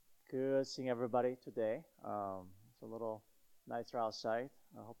Good seeing everybody today. It's a little nicer outside.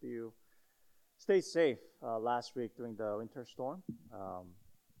 I hope you stayed safe last week during the winter storm.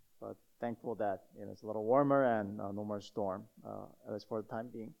 But thankful that it's a little warmer and no more storm, at least for the time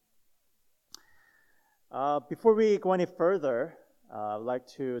being. Before we go any further, I'd like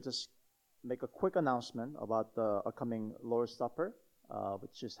to just make a quick announcement about the upcoming Lord's Supper,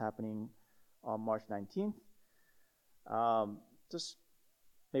 which is happening on March 19th. Just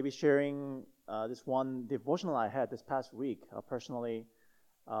maybe sharing this one devotional I had this past week. Personally,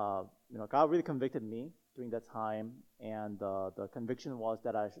 God really convicted me during that time, and the conviction was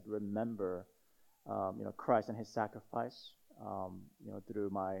that I should remember, Christ and His sacrifice, through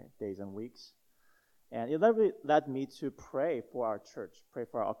my days and weeks. And it led me to pray for our church, pray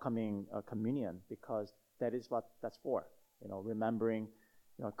for our upcoming communion, because that is what that's for. Remembering,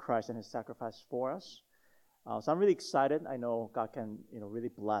 Christ and His sacrifice for us. So I'm really excited. I know God can, really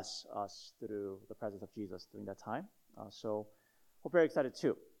bless us through the presence of Jesus during that time. So hope you're excited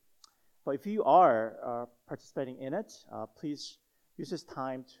too. But if you are participating in it, please use this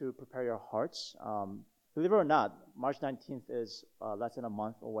time to prepare your hearts. Believe it or not, March 19th is less than a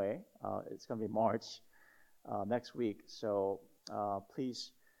month away. It's going to be March next week. So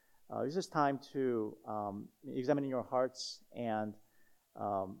please use this time to examine your hearts and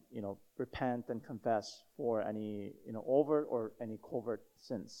repent and confess for any, overt or any covert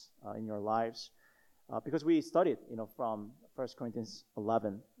sins in your lives. Because we studied, from 1 Corinthians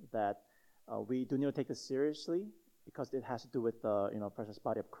 11 that we do need to take this seriously because it has to do with the, precious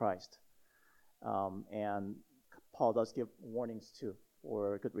body of Christ. And Paul does give warnings too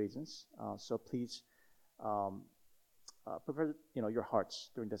for good reasons. So please prepare, your hearts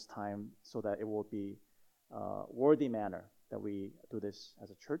during this time so that it will be worthy manner that we do this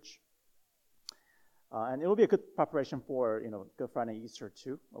as a church. And it will be a good preparation for, Good Friday and Easter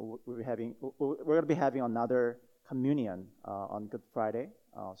too. We're going to be having another communion on Good Friday.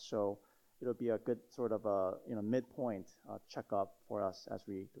 So it'll be a good sort of a, midpoint checkup for us as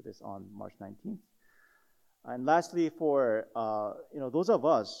we do this on March 19th. And lastly, for, those of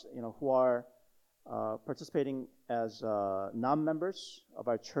us, who are participating as non-members of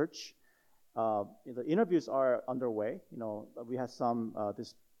our church, the interviews are underway. We had some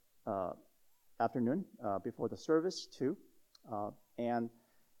this afternoon before the service too. And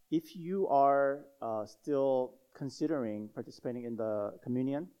if you are still considering participating in the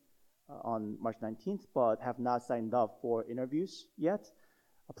communion on March 19th, but have not signed up for interviews yet,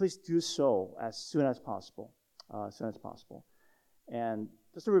 please do so as soon as possible. And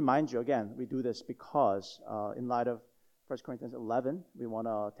just to remind you again, we do this because in light of 1 Corinthians 11, we want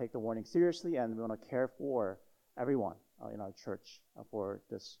to take the warning seriously, and we want to care for everyone in our church for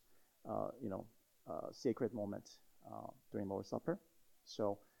this, sacred moment during Lord's Supper.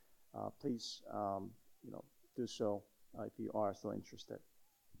 So please, do so if you are still interested.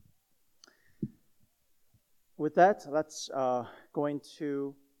 With that, let's go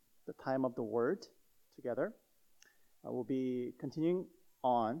into the time of the Word together. We'll be continuing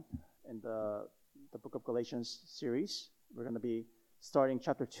on in the Book of Galatians series. We're going to be starting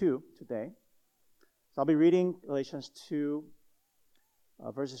chapter 2 today. So I'll be reading Galatians 2,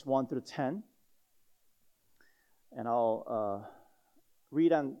 verses 1 through 10. And I'll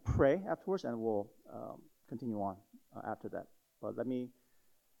read and pray afterwards, and we'll continue on after that. But let me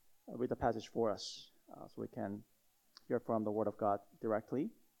read the passage for us so we can hear from the Word of God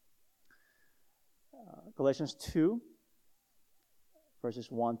directly. Galatians 2,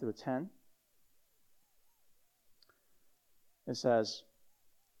 verses 1 through 10. It says,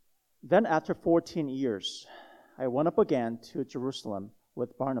 "Then after 14 years, I went up again to Jerusalem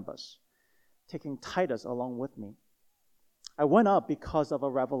with Barnabas, taking Titus along with me. I went up because of a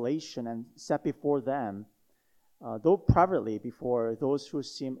revelation and set before them, though privately before those who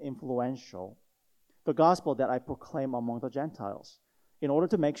seem influential, the gospel that I proclaim among the Gentiles, in order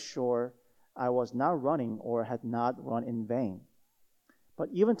to make sure I was not running or had not run in vain. But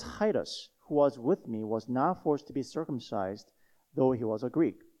even Titus, who was with me, was not forced to be circumcised, though he was a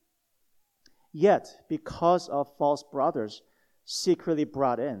Greek. Yet, because of false brothers secretly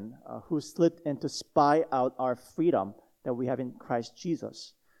brought in, who slipped in to spy out our freedom that we have in Christ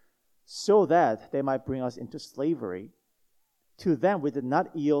Jesus, so that they might bring us into slavery, to them we did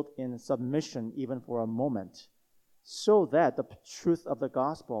not yield in submission even for a moment, so that the truth of the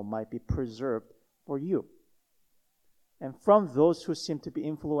gospel might be preserved for you. And from those who seem to be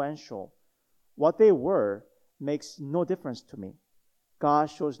influential, what they were makes no difference to me.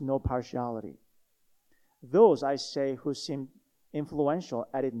 God shows no partiality. Those, I say, who seem influential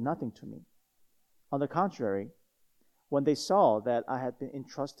added nothing to me. On the contrary, When they saw that I had been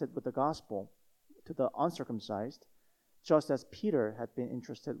entrusted with the gospel to the uncircumcised, just as Peter had been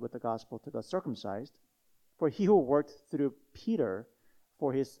entrusted with the gospel to the circumcised, for he who worked through Peter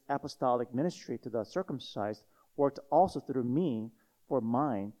for his apostolic ministry to the circumcised worked also through me for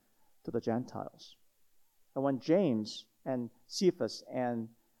mine to the Gentiles. And when James and Cephas and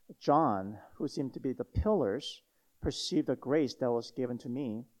John, who seemed to be the pillars, perceived the grace that was given to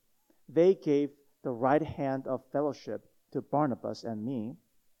me, they gave the right hand of fellowship to Barnabas and me,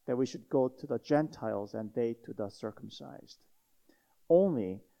 that we should go to the Gentiles and they to the circumcised.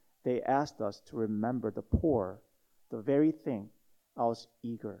 Only they asked us to remember the poor, the very thing I was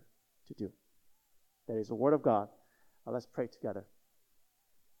eager to do. That is the word of God. Let's pray together.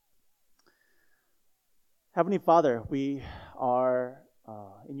 Heavenly Father, we are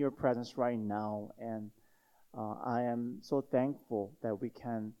in your presence right now, and I am so thankful that we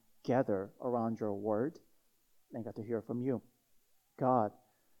can gather around your word and get to hear from you. God,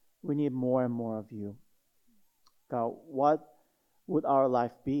 we need more and more of you. God, what would our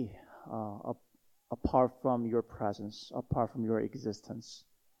life be apart from your presence, apart from your existence?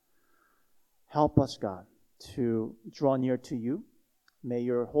 Help us, God, to draw near to you. May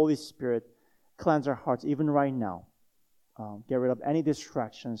your Holy Spirit cleanse our hearts even right now. Get rid of any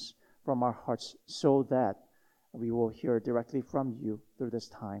distractions from our hearts so that we will hear directly from you through this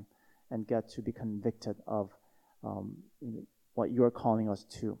time and get to be convicted of what you're calling us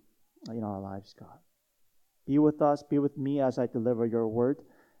to in our lives, God. Be with us, be with me as I deliver your word.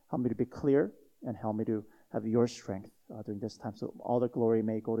 Help me to be clear and help me to have your strength during this time so all the glory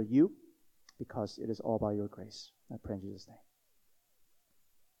may go to you because it is all by your grace. I pray in Jesus' name.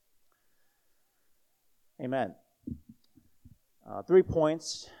 Amen. 3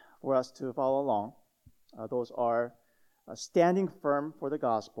 points for us to follow along. Those are standing firm for the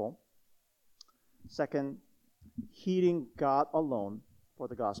gospel. Second, heeding God alone for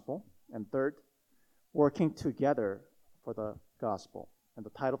the gospel. And third, working together for the gospel. And the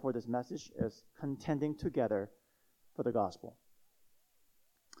title for this message is Contending Together for the Gospel.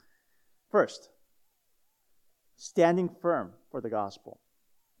 First, standing firm for the gospel.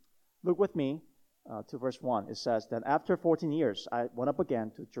 Look with me to verse 1. It says that after 14 years, I went up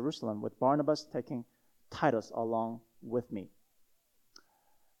again to Jerusalem with Barnabas, taking Titus along with me.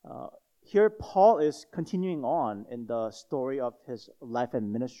 Here, Paul is continuing on in the story of his life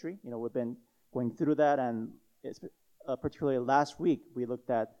and ministry. We've been going through that, and particularly last week, we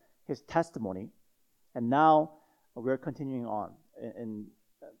looked at his testimony, and now we're continuing on in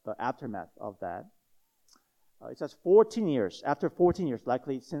the aftermath of that. It says 14 years. After 14 years,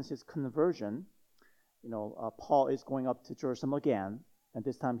 likely since his conversion, Paul is going up to Jerusalem again, and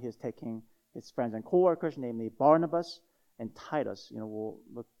this time he is taking his friends and co-workers, namely Barnabas and Titus. We'll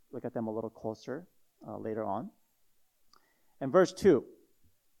look at them a little closer later on. And verse 2,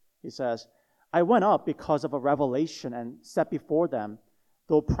 he says, I went up because of a revelation and set before them,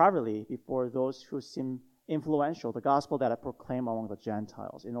 though privately before those who seem influential, the gospel that I proclaim among the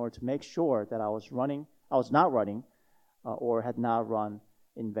Gentiles, in order to make sure that I was not running or had not run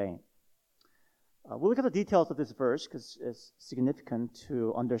in vain. We'll look at the details of this verse because it's significant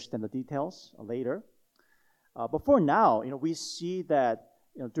to understand the details later. But for now, we see that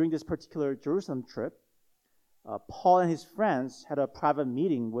during this particular Jerusalem trip, Paul and his friends had a private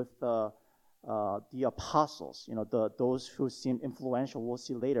meeting with the apostles. Those who seemed influential. We'll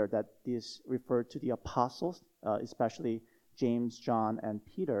see later that these refer to the apostles, especially James, John, and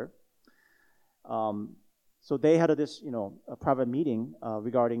Peter. So they had a private meeting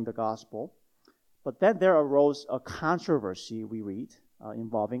regarding the gospel. But then there arose a controversy, we read,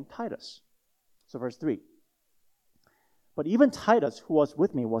 involving Titus. So verse 3. But even Titus, who was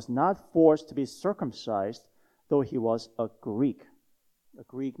with me, was not forced to be circumcised, though he was a Greek. A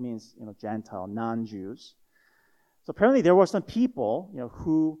Greek means, Gentile, non-Jews. So apparently there were some people,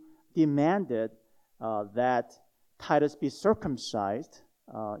 who demanded that Titus be circumcised,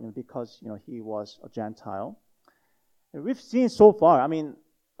 because, he was a Gentile. And we've seen so far,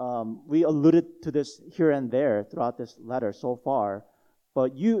 we alluded to this here and there throughout this letter so far,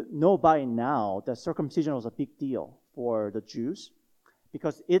 but you know by now that circumcision was a big deal for the Jews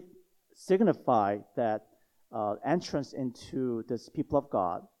because it signified that entrance into this people of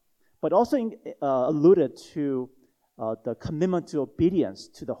God, but also alluded to the commitment to obedience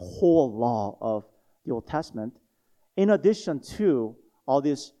to the whole law of the Old Testament, in addition to all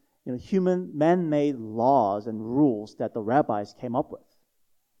these human man-made laws and rules that the rabbis came up with.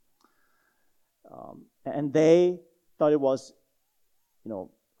 And they thought it was,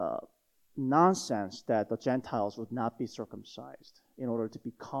 nonsense that the Gentiles would not be circumcised. in order to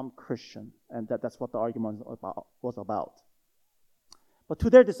become Christian, and that's what the argument was about. But to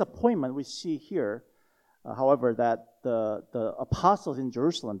their disappointment, we see here, however, that the apostles in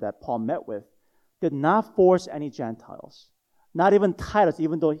Jerusalem that Paul met with did not force any Gentiles, not even Titus,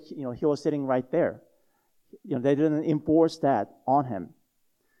 even though he was sitting right there. They didn't enforce that on him,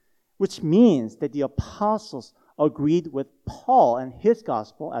 which means that the apostles agreed with Paul and his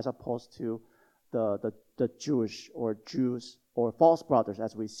gospel as opposed to the Jewish or Jews or false brothers,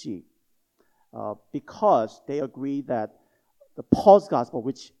 as we see, because they agreed that the Paul's gospel,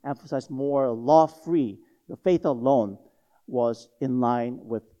 which emphasized more law-free, the faith alone, was in line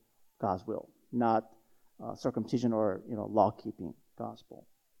with God's will, not circumcision or law-keeping gospel.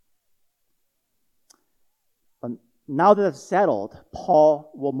 Now that it's settled,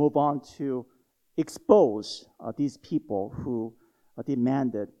 Paul will move on to expose these people who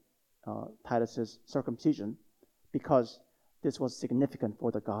demanded Titus's circumcision, because this was significant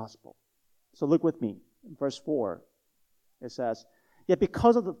for the gospel. So look with me, in verse 4. It says, "Yet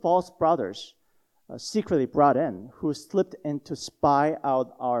because of the false brothers secretly brought in, who slipped in to spy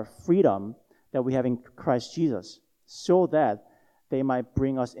out our freedom that we have in Christ Jesus, so that they might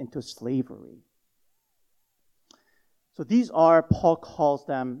bring us into slavery." So these are, Paul calls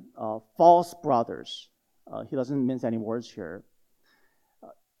them false brothers. He doesn't mince any words here.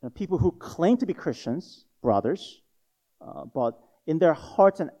 People who claim to be Christians, brothers, but in their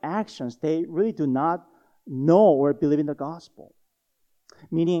hearts and actions, they really do not know or believe in the gospel.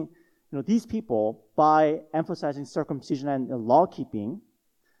 Meaning, these people, by emphasizing circumcision and law-keeping,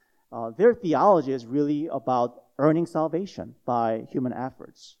 their theology is really about earning salvation by human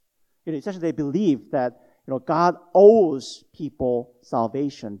efforts. Essentially, they believe that God owes people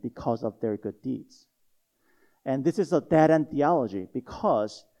salvation because of their good deeds. And this is a dead-end theology,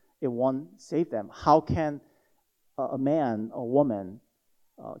 because it won't save them. How can a man, a woman,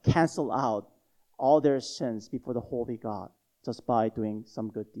 cancel out all their sins before the holy God just by doing some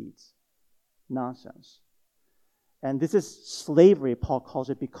good deeds? Nonsense. And this is slavery, Paul calls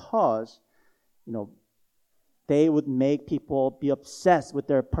it, because they would make people be obsessed with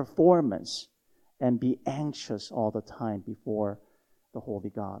their performance and be anxious all the time before the holy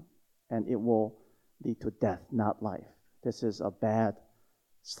God. And it will lead to death, not life. This is a bad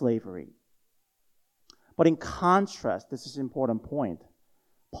slavery. But in contrast, this is an important point,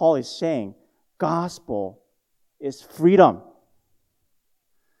 Paul is saying gospel is freedom.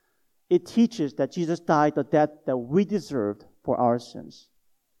 It teaches that Jesus died the death that we deserved for our sins.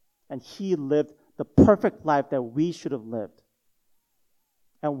 And he lived the perfect life that we should have lived.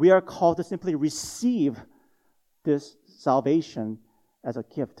 And we are called to simply receive this salvation as a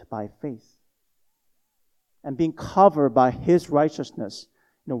gift by faith. And being covered by his righteousness,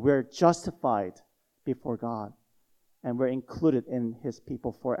 we're justified before God. And we're included in his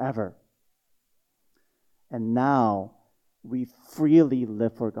people forever. And now we freely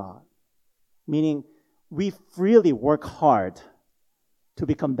live for God. Meaning we freely work hard to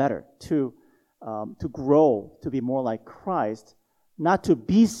become better, to grow, to be more like Christ, not to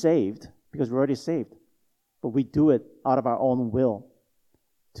be saved, because we're already saved, but we do it out of our own will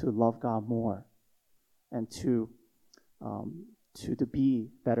to love God more and to be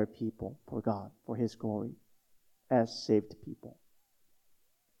better people for God, for his glory, as saved people.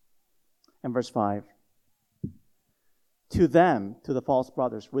 And verse 5, "To them, to the false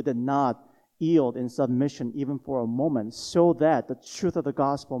brothers, we did not yield in submission even for a moment, so that the truth of the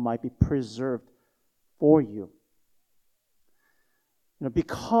gospel might be preserved for you."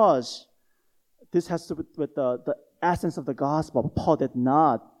 Because this has to do with the essence of the gospel, Paul did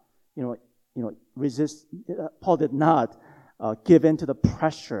not, resist. Paul did not give in to the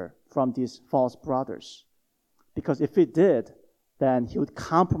pressure from these false brothers, because if he did, then he would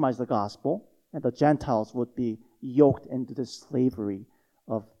compromise the gospel, and the Gentiles would be yoked into the slavery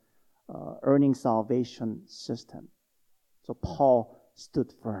of earning salvation system. So Paul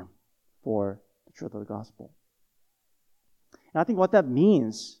stood firm for the truth of the gospel. And I think what that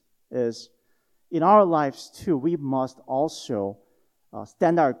means is, in our lives too, we must also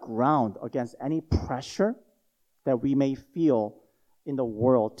stand our ground against any pressure that we may feel in the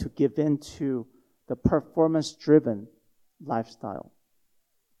world to give in to the performance-driven lifestyle.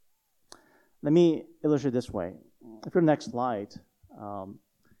 Let me illustrate this way. If you're next slide,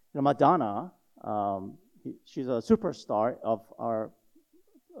 Madonna, she's a superstar of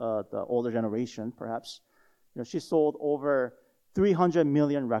the older generation, perhaps. She sold over 300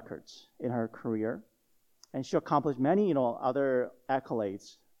 million records in her career, and she accomplished many, other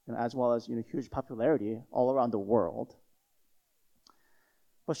accolades, as well as, huge popularity all around the world.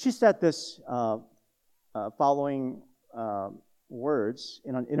 But she said this following words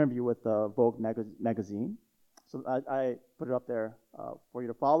in an interview with Vogue magazine. So I put it up there for you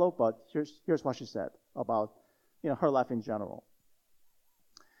to follow, but here's what she said about her life in general.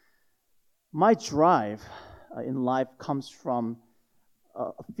 My drive in life comes from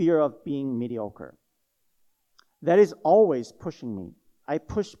a fear of being mediocre. That is always pushing me. I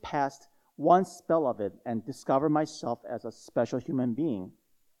push past one spell of it and discover myself as a special human being.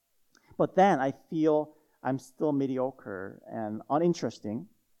 But then I feel I'm still mediocre and uninteresting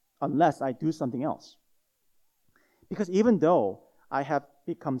unless I do something else. Because even though I have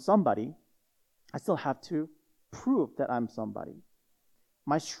become somebody, I still have to prove that I'm somebody.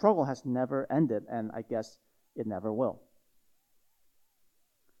 My struggle has never ended, and I guess it never will.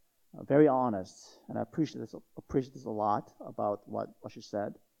 Very honest, and I appreciate this a lot about what she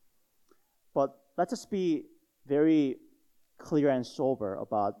said. But let's just be very clear and sober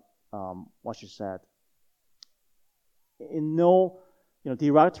about what she said. In no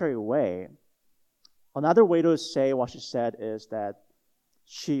derogatory way, another way to say what she said is that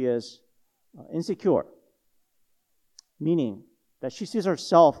she is insecure, meaning that she sees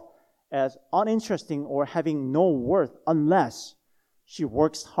herself as uninteresting or having no worth unless she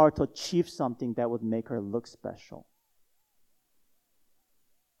works hard to achieve something that would make her look special.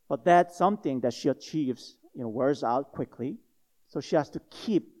 But that something that she achieves, wears out quickly, so she has to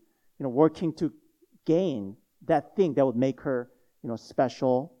keep, working to gain that thing that would make her,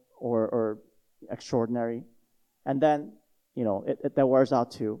 special or extraordinary, and then, that wears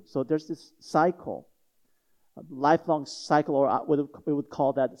out too. So there's this cycle, a lifelong cycle, or we would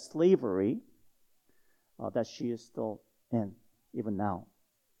call that slavery, that she is still in, even now.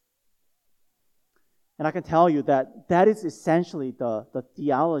 And I can tell you that is essentially the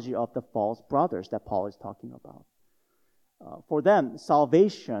theology of the false brothers that Paul is talking about. For them,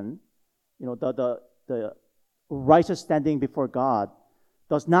 salvation, the righteous standing before God,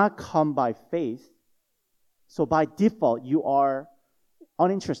 does not come by faith. So by default, you are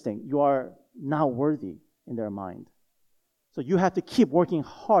uninteresting. You are not worthy in their mind. So you have to keep working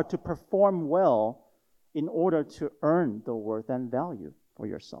hard to perform well in order to earn the worth and value for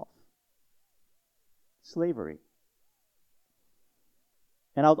yourself. Slavery.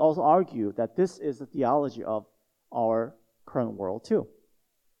 And I would also argue that this is the theology of our current world too.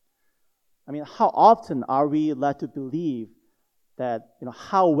 I mean, how often are we led to believe that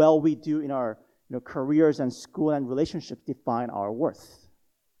how well we do in our careers and school and relationships define our worth?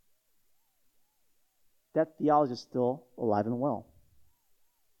 That theology is still alive and well.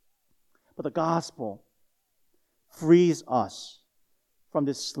 But the gospel frees us from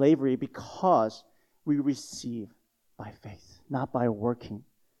this slavery because we receive by faith, not by working.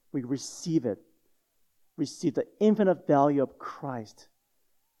 We receive it, receive the infinite value of Christ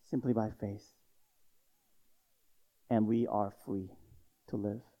simply by faith. And we are free to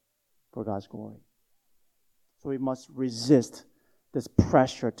live for God's glory. So we must resist this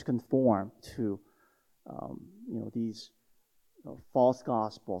pressure to conform to these false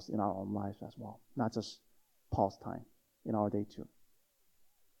gospels in our own lives as well, not just Paul's time, in our day too.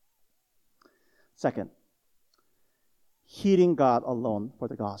 Second, heeding God alone for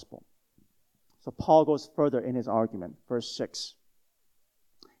the gospel. So Paul goes further in his argument, verse 6.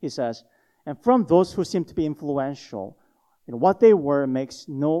 He says, and from those who seem to be influential, what they were makes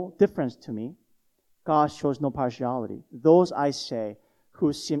no difference to me. God shows no partiality. Those, I say,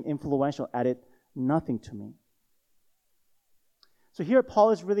 who seem influential added nothing to me. So here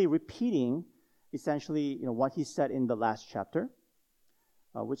Paul is really repeating essentially what he said in the last chapter,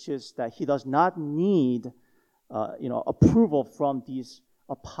 which is that he does not need approval from these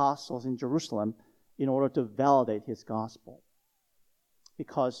apostles in Jerusalem in order to validate his gospel,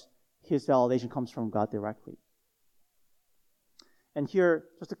 because his validation comes from God directly. And here,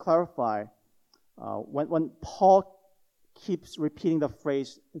 just to clarify, when Paul keeps repeating the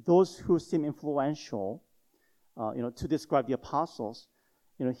phrase, those who seem influential, to describe the apostles,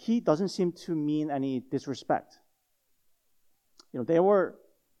 he doesn't seem to mean any disrespect. They were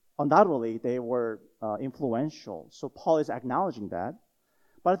undoubtedly influential. So Paul is acknowledging that.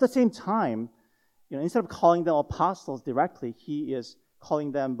 But at the same time, instead of calling them apostles directly, he is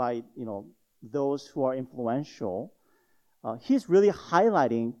calling them by, those who are influential. He's really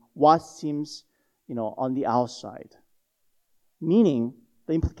highlighting what seems, on the outside. Meaning,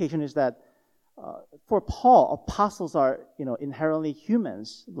 the implication is that for Paul, apostles are, inherently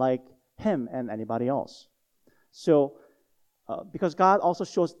humans like him and anybody else. So, because God also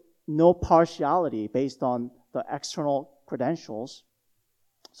shows no partiality based on the external credentials,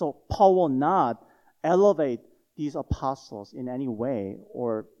 so Paul will not elevate these apostles in any way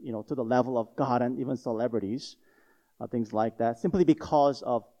or, to the level of God and even celebrities, things like that, simply because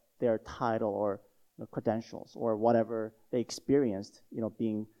of their title or credentials or whatever they experienced,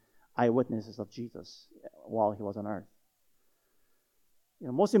 being eyewitnesses of Jesus while he was on earth.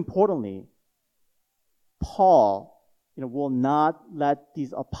 Most importantly, Paul, will not let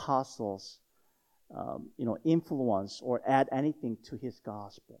these apostles, influence or add anything to his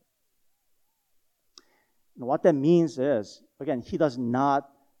gospel. What that means is, again, he does not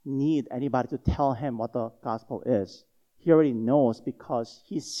need anybody to tell him what the gospel is. He already knows because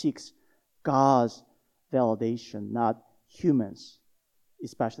he seeks God's validation, not humans,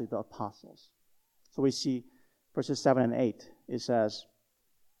 especially the apostles. So we see verses 7 and 8. It says,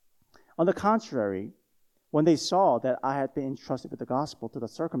 "On the contrary, when they saw that I had been entrusted with the gospel to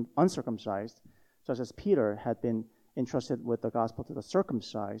the uncircumcised, just as Peter had been entrusted with the gospel to the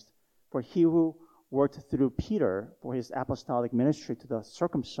circumcised, for he who worked through Peter for his apostolic ministry to the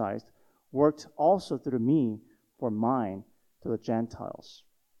circumcised worked also through me for mine to the Gentiles."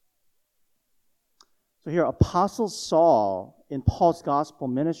 So here, apostles saw in Paul's gospel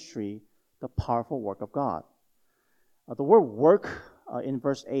ministry the powerful work of God. The word work in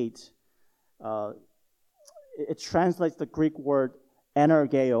verse 8, it translates the Greek word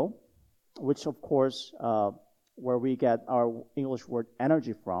energeo, which of course, where we get our English word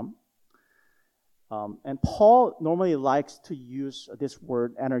energy from. And Paul normally likes to use this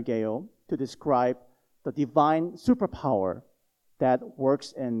word energeo to describe the divine superpower that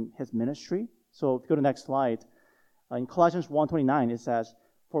works in his ministry. So if you go to the next slide, in Colossians 1:29, it says,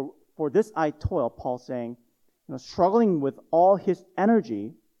 For this I toil, Paul saying, struggling with all his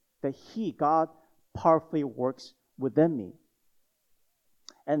energy that God, powerfully works within me.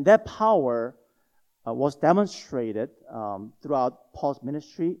 And that power was demonstrated throughout Paul's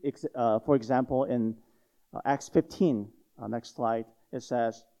ministry. For example, in Acts 15, next slide, it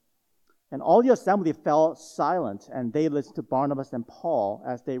says, "And all the assembly fell silent, and they listened to Barnabas and Paul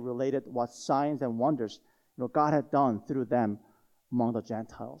as they related what signs and wonders God had done through them among the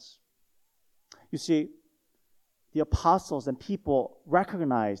Gentiles." You see, the apostles and people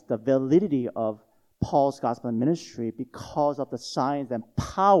recognized the validity of Paul's gospel ministry because of the signs and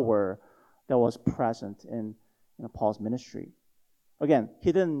power that was present in Paul's ministry. Again,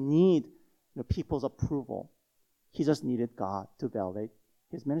 he didn't need people's approval. He just needed God to validate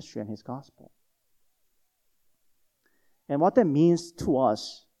his ministry and his gospel. And what that means to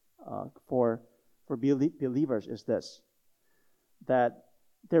us for believers is this, that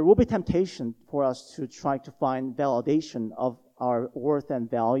there will be temptation for us to try to find validation of our worth and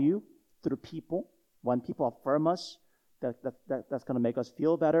value through people. When people affirm us, that's going to make us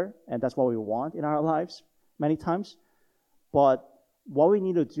feel better, and that's what we want in our lives many times. But what we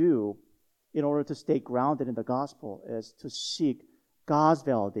need to do in order to stay grounded in the gospel is to seek God's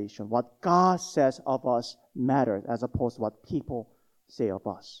validation. What God says of us matters as opposed to what people say of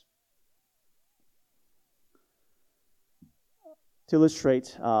us. To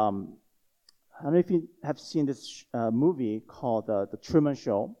illustrate, I don't know if you have seen this movie called The Truman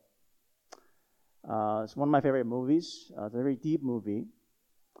Show. It's one of my favorite movies. It's a very deep movie.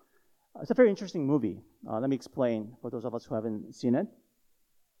 It's a very interesting movie. Let me explain for those of us who haven't seen it.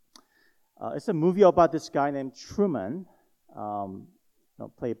 It's a movie about this guy named Truman,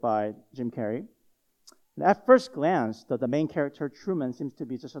 played by Jim Carrey. And at first glance, the main character, Truman, seems to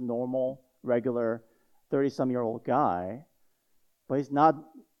be just a normal, regular 30-some-year-old guy, but he's not,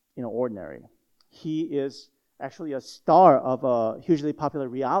 ordinary. He is actually a star of a hugely popular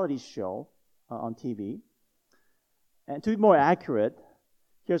reality show on TV. And to be more accurate,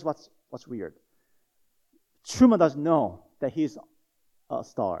 here's what's weird. Truman doesn't know that he's a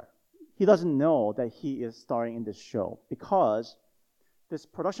star. He doesn't know that he is starring in this show because this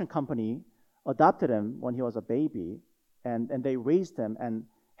production company adopted him when he was a baby, and they raised him and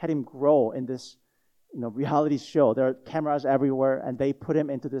had him grow in this reality show. There are cameras everywhere, and they put him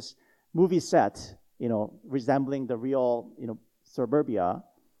into this movie set, resembling the real, suburbia.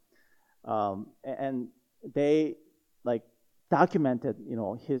 And they documented,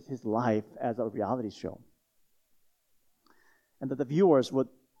 his life as a reality show. And that the viewers would,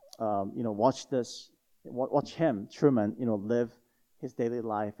 watch him, Truman, live his daily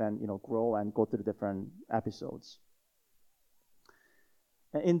life and, grow and go through different episodes.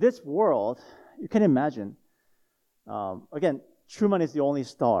 And in this world, you can imagine, again, Truman is the only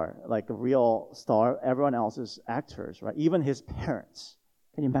star, like a real star. Everyone else is actors, right? Even his parents.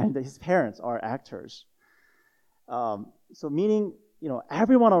 Can you imagine that his parents are actors? So meaning,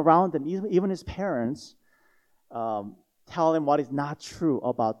 everyone around him, even his parents, tell him what is not true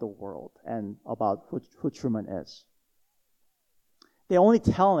about the world and about who Truman is. They only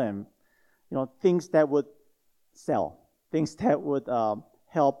tell him, things that would sell, things that would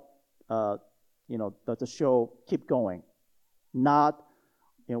help the show keep going, not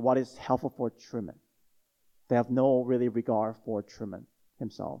what is helpful for Truman. They have no really regard for Truman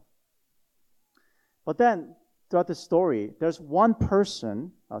himself. But then throughout the story, there's one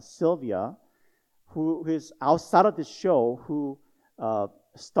person, Sylvia, who is outside of this show, who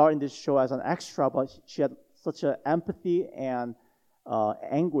started this show as an extra, but she had such an empathy and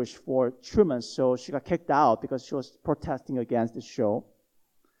anguish for Truman, so she got kicked out because she was protesting against the show.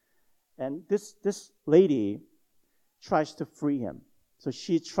 And this lady tries to free him. So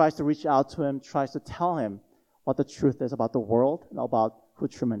she tries to reach out to him, tries to tell him what the truth is about the world and about who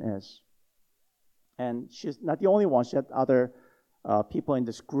Truman is. And she's not the only one. She had other people in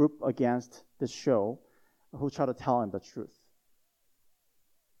this group against this show who try to tell him the truth.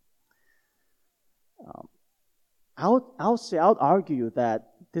 I would argue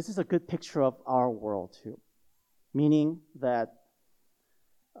that this is a good picture of our world too, meaning that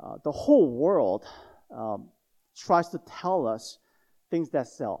the whole world tries to tell us things that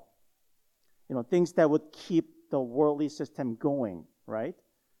sell, things that would keep the worldly system going, right?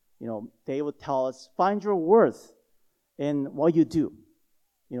 They would tell us, find your worth in what you do.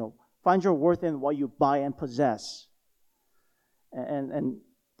 Find your worth in what you buy and possess. And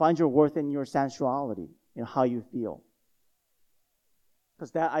find your worth in your sensuality, how you feel.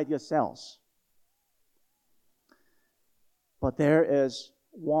 Because that idea sells. But there is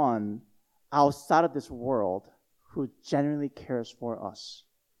one outside of this world who genuinely cares for us.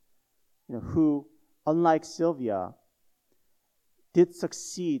 Who, unlike Sylvia, did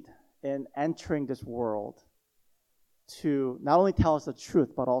succeed in entering this world to not only tell us the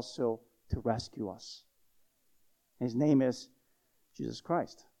truth, but also to rescue us. His name is Jesus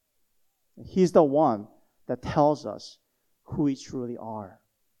Christ. He's the one that tells us who we truly are.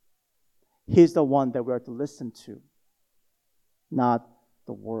 He's the one that we are to listen to, not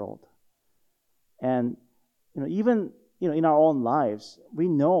the world. And even in our own lives, we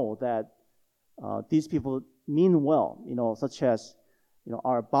know that these people mean well, such as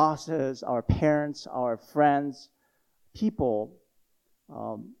our bosses, our parents, our friends, people.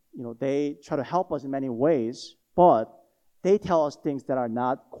 They try to help us in many ways, but they tell us things that are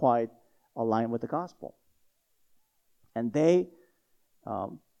not quite aligned with the gospel. And they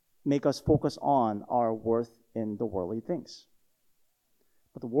make us focus on our worth in the worldly things.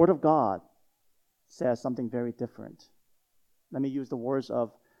 But the Word of God says something very different. Let me use the words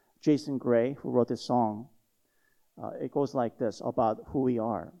of Jason Gray, who wrote this song. It goes like this about who we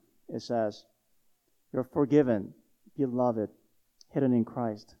are. It says, "You're forgiven, beloved, hidden in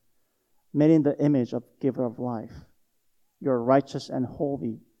Christ, made in the image of giver of life. You're righteous and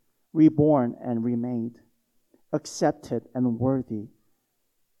holy, reborn and remade, accepted and worthy.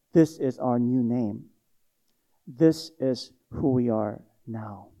 This is our new name. This is who we are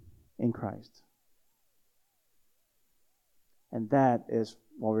now in Christ." And that is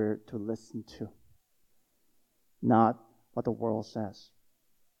what we're to listen to, not what the world says.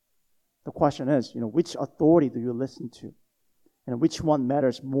 The question is, which authority do you listen to? And which one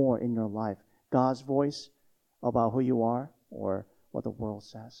matters more in your life? God's voice about who you are or what the world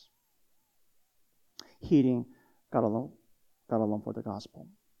says? Heeding God alone for the gospel.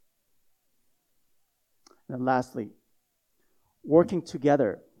 And then lastly, working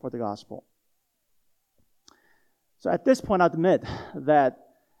together for the gospel. So at this point, I admit that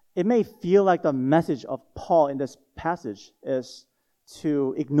it may feel like the message of Paul in this passage is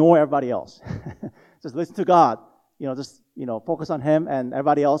to ignore everybody else. Just listen to God, focus on Him, and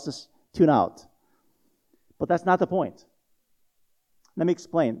everybody else just tune out. But that's not the point. Let me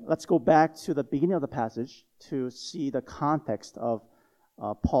explain. Let's go back to the beginning of the passage to see the context of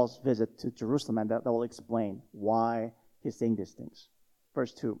Paul's visit to Jerusalem, and that will explain why he's saying these things.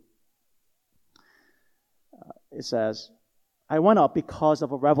 Verse 2. It says, "I went up because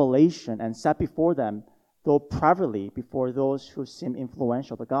of a revelation and sat before them, though privately before those who seem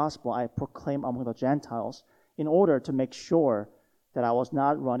influential. The gospel I proclaim among the Gentiles in order to make sure that I was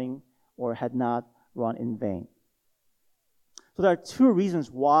not running or had not run in vain." So there are two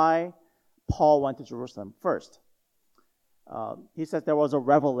reasons why Paul went to Jerusalem. First, he says there was a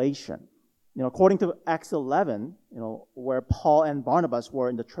revelation. According to Acts 11, where Paul and Barnabas were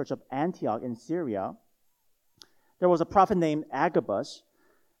in the church of Antioch in Syria, there was a prophet named Agabus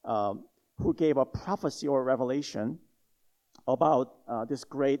who gave a prophecy or revelation about this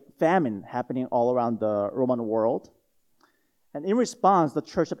great famine happening all around the Roman world. And in response, the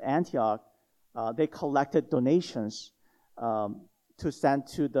church of Antioch, they collected donations to send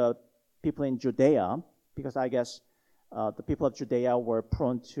to the people in Judea, because I guess the people of Judea were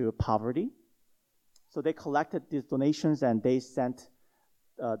prone to poverty. So they collected these donations and they sent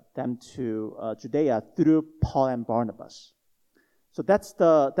them to Judea through Paul and Barnabas. So that's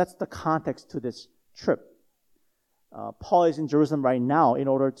the context to this trip. Paul is in Jerusalem right now in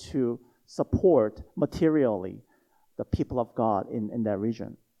order to support materially the people of God in that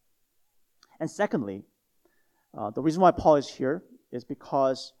region. And secondly, the reason why Paul is here is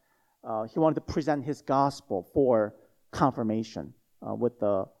because he wanted to present his gospel for confirmation with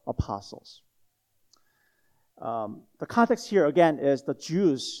the apostles. The context here, again, is the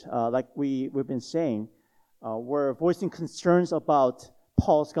Jews, like we've been saying, were voicing concerns about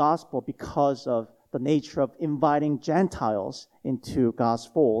Paul's gospel because of the nature of inviting Gentiles into God's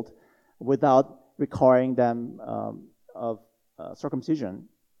fold without requiring them of circumcision.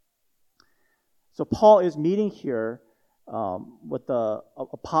 So Paul is meeting here with the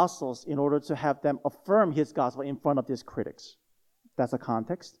apostles in order to have them affirm his gospel in front of these critics. That's the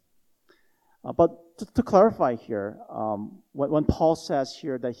context. But to clarify here, when Paul says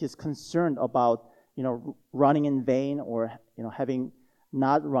here that he's concerned about running in vain or having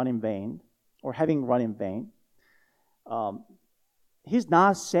not run in vain or having run in vain, he's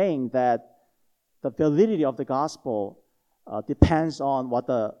not saying that the validity of the gospel depends on what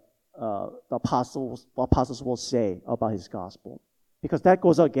the apostles will say about his gospel, because that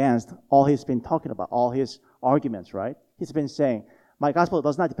goes against all he's been talking about, all his arguments, right? He's been saying, my gospel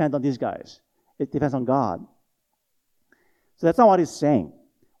does not depend on these guys. It depends on God. So that's not what he's saying.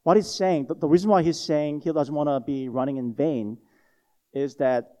 What he's saying, the reason why he's saying he doesn't want to be running in vain is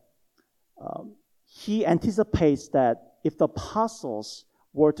that he anticipates that if the apostles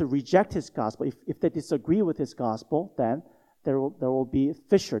were to reject his gospel, if they disagree with his gospel, then there will be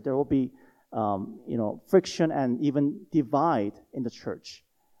fissure, there will be friction and even divide in the church,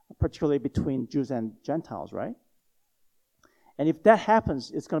 particularly between Jews and Gentiles, right? And if that happens,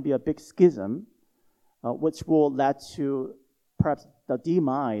 it's going to be a big schism, which will lead to perhaps the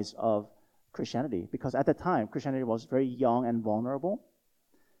demise of Christianity, because at the time, Christianity was very young and vulnerable.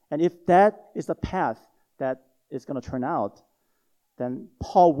 And if that is the path that is going to turn out, then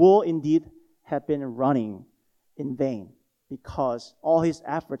Paul will indeed have been running in vain, because all his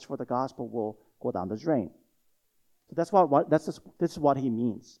efforts for the gospel will go down the drain. So this is what he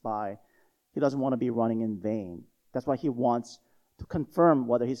means by he doesn't want to be running in vain. That's why he wants to confirm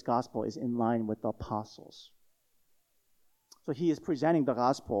whether his gospel is in line with the apostles. So he is presenting the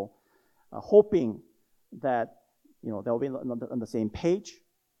gospel, hoping that they'll be on the same page,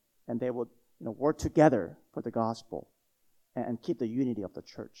 and they will work together for the gospel and keep the unity of the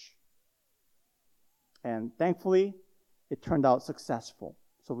church. And thankfully, it turned out successful.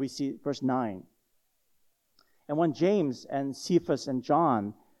 So we see verse 9. And when James and Cephas and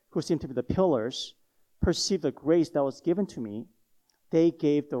John, who seemed to be the pillars, perceived the grace that was given to me, they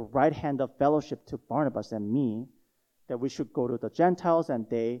gave the right hand of fellowship to Barnabas and me, that we should go to the Gentiles and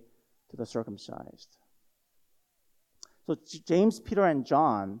they to the circumcised. So James, Peter, and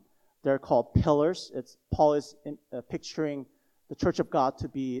John, they're called pillars. Paul is picturing the church of God to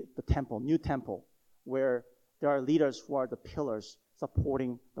be the temple, new temple, where there are leaders who are the pillars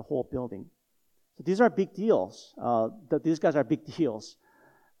supporting the whole building. So these are big deals. These guys are big deals.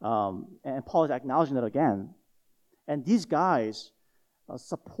 And Paul is acknowledging that again. And these guys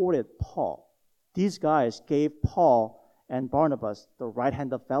supported Paul. These guys gave Paul and Barnabas the right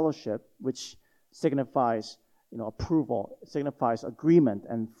hand of fellowship, which signifies approval, signifies agreement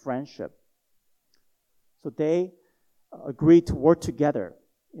and friendship. So they agreed to work together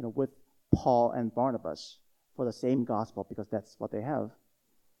with Paul and Barnabas for the same gospel, because that's what they have.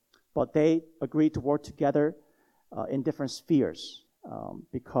 But they agreed to work together in different spheres,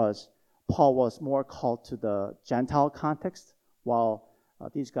 because Paul was more called to the Gentile context, while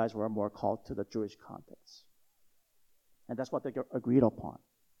these guys were more called to the Jewish context. And that's what they agreed upon.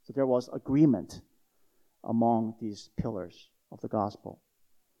 So there was agreement among these pillars of the gospel.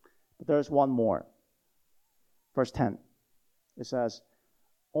 But there's one more. Verse 10. It says,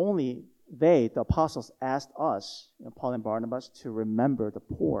 only they, the apostles, asked us, Paul and Barnabas, to remember the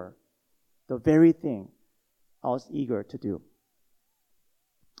poor, the very thing I was eager to do.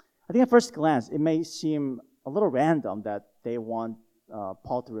 I think at first glance, it may seem a little random that they want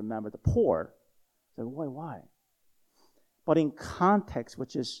Paul to remember the poor. So why? But in context,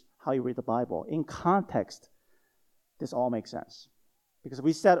 which is how you read the Bible, in context, this all makes sense. Because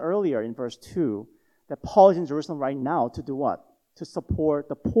we said earlier in verse 2 that Paul is in Jerusalem right now to do what? To support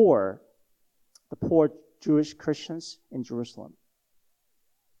the poor Jewish Christians in Jerusalem.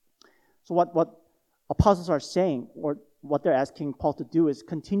 So what apostles are saying, or what they're asking Paul to do, is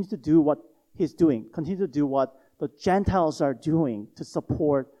continue to do what he's doing, continue to do what the Gentiles are doing to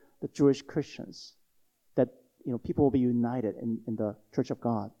support the Jewish Christians. people will be united in the church of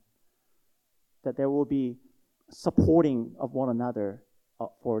God. That there will be supporting of one another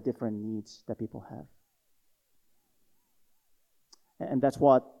for different needs that people have. And that's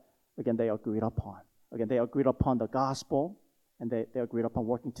what, again, they agreed upon. Again, they agreed upon the gospel, and they agreed upon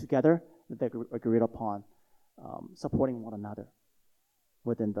working together. They agreed upon supporting one another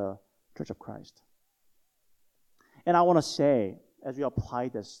within the Church of Christ. And I want to say, as we apply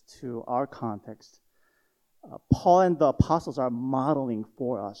this to our context, Paul and the apostles are modeling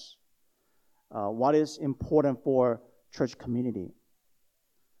for us what is important for church community.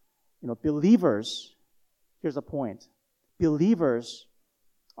 Believers, here's the point. Believers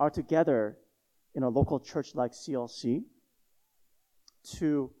are together in a local church like CLC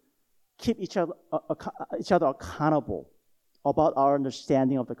to keep each other accountable about our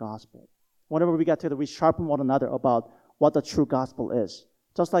understanding of the gospel. Whenever we get together, we sharpen one another about what the true gospel is.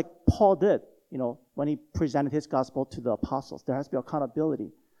 Just like Paul did, when he presented his gospel to the apostles. There has to be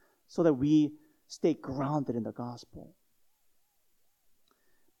accountability so that we stay grounded in the gospel.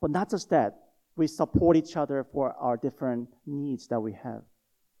 But not just that, we support each other for our different needs that we have,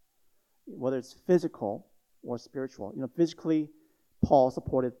 whether it's physical or spiritual. Physically, Paul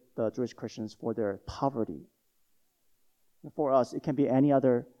supported the Jewish Christians for their poverty. And for us, it can be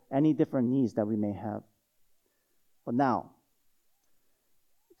any different needs that we may have. But now,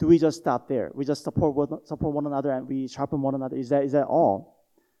 do we just stop there? We just support one another and we sharpen one another? Is that all?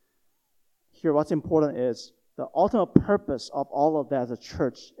 Here, what's important is the ultimate purpose of all of that as a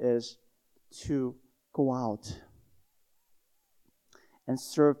church is to go out and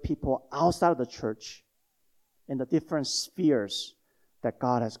serve people outside of the church in the different spheres that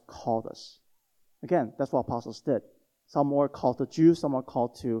God has called us. Again, that's what apostles did. Some were called to Jews, some are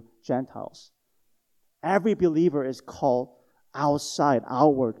called to Gentiles. Every believer is called outside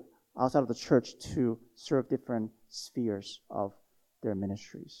of the church to serve different spheres of their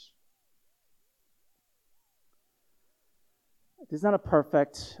ministries. This is not a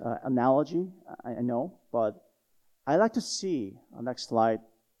perfect analogy, I know, but I like to see, on the next slide,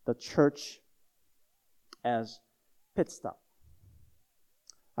 the church as pit stop.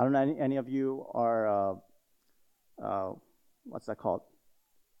 I don't know, any of you are, what's that called?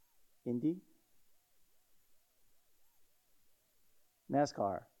 Indy?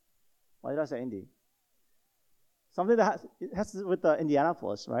 NASCAR. Why did I say Indy? Something that has to do with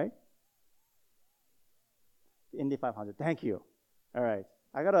Indianapolis, right? The Indy 500. Thank you. All right.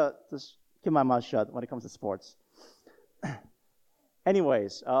 I got to just keep my mouth shut when it comes to sports.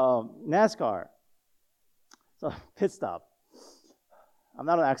 Anyways, NASCAR. So, pit stop. I'm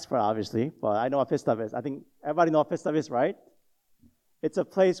not an expert, obviously, but I know what pit stop is. I think everybody knows what pit stop is, right? It's a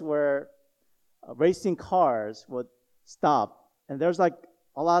place where racing cars would stop, and there's like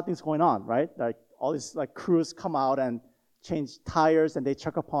a lot of things going on, right? Like all these like crews come out and change tires, and they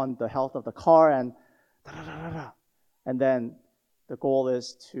check upon the health of the car, and and then the goal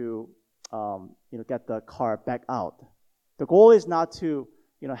is to get the car back out. The goal is not to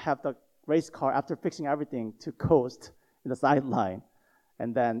have the race car, after fixing everything, to coast in the sideline,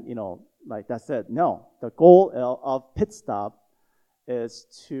 and then like that's it. No, the goal of pit stop is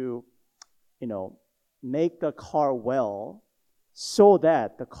to make the car well, so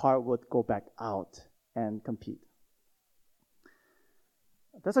that the car would go back out and compete.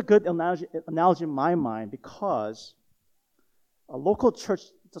 That's a good analogy in my mind, because a local church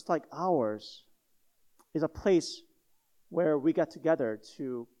just like ours is a place where we get together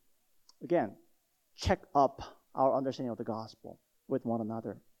to, again, check up our understanding of the gospel with one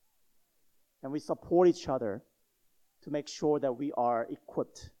another. And we support each other to make sure that we are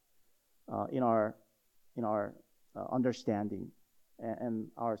equipped in our understanding and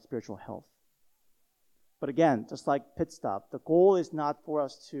our spiritual health. But again, just like pit stop, the goal is not for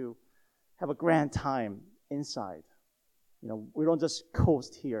us to have a grand time inside. We don't just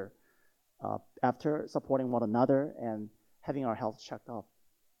coast here after supporting one another and having our health checked up.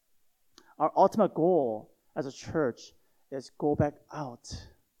 Our ultimate goal as a church is go back out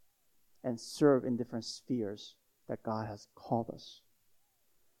and serve in different spheres that God has called us.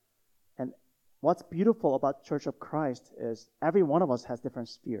 And what's beautiful about Church of Christ is every one of us has different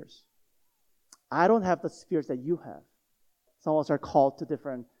spheres. I don't have the spheres that you have. Some of us are called to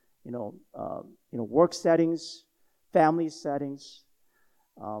different, work settings, family settings,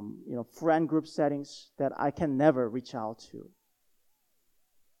 friend group settings that I can never reach out to.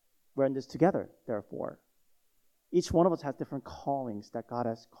 We're in this together, therefore. Each one of us has different callings that God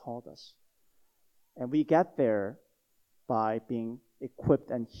has called us. And we get there by being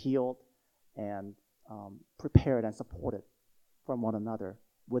equipped and healed and prepared and supported from one another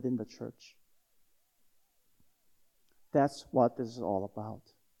within the church. That's what this is all about.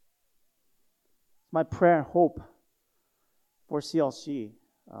 My prayer and hope for CLC,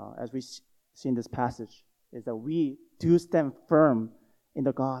 as we see in this passage, is that we do stand firm in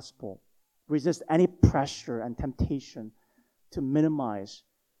the gospel, resist any pressure and temptation to minimize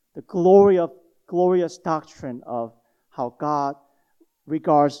the glorious doctrine of how God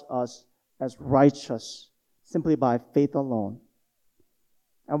regards us as righteous simply by faith alone.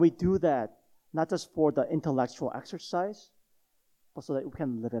 And we do that not just for the intellectual exercise, but so that we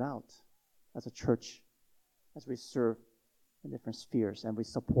can live it out as a church, as we serve in different spheres, and we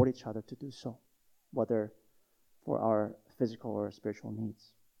support each other to do so, whether for our physical or spiritual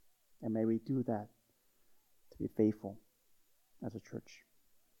needs. And may we do that to be faithful as a church.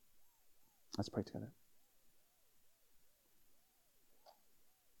 Let's pray together.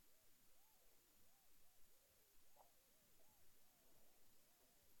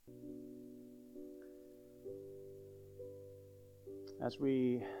 As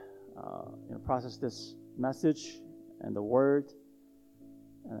we process this message and the word,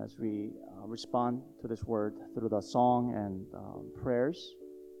 and as we respond to this word through the song and prayers,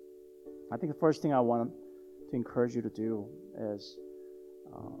 I think the first thing I want to encourage you to do is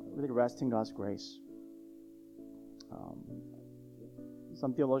really rest in God's grace.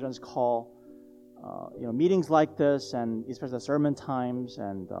 Some theologians call meetings like this, and especially the sermon times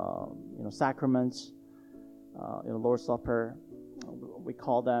and sacraments, Lord's Supper, we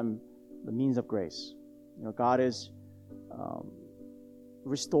call them the means of grace. God is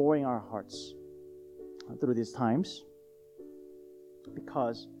restoring our hearts through these times,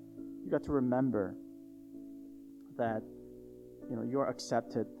 because you got to remember that you are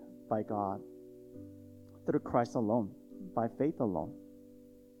accepted by God through Christ alone, by faith alone.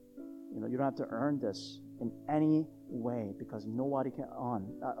 You don't have to earn this in any way, because nobody can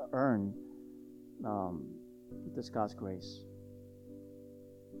earn this God's grace.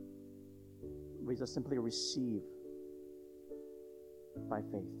 We just simply receive by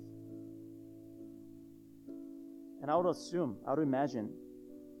faith. And I would imagine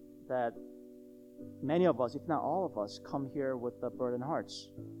that many of us, if not all of us, come here with the burdened hearts.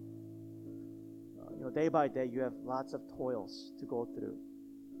 Day by day, you have lots of toils to go through.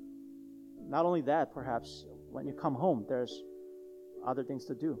 Not only that, perhaps when you come home, there's other things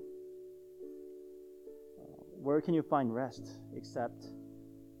to do. Where can you find rest except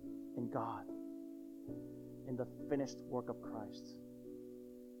in God, in the finished work of Christ?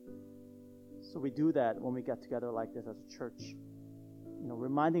 So we do that when we get together like this as a church,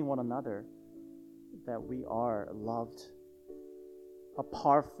 reminding one another that we are loved,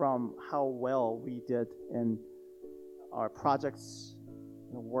 apart from how well we did in our projects,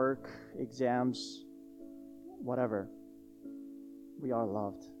 work, exams, whatever. We are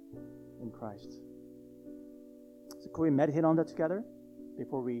loved in Christ. So could we meditate on that together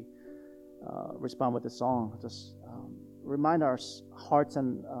before we respond with the song? Just remind our hearts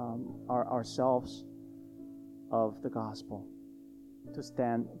and ourselves of the gospel, to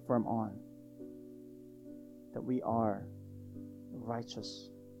stand firm on, that we are righteous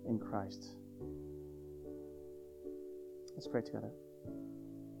in Christ. Let's pray together.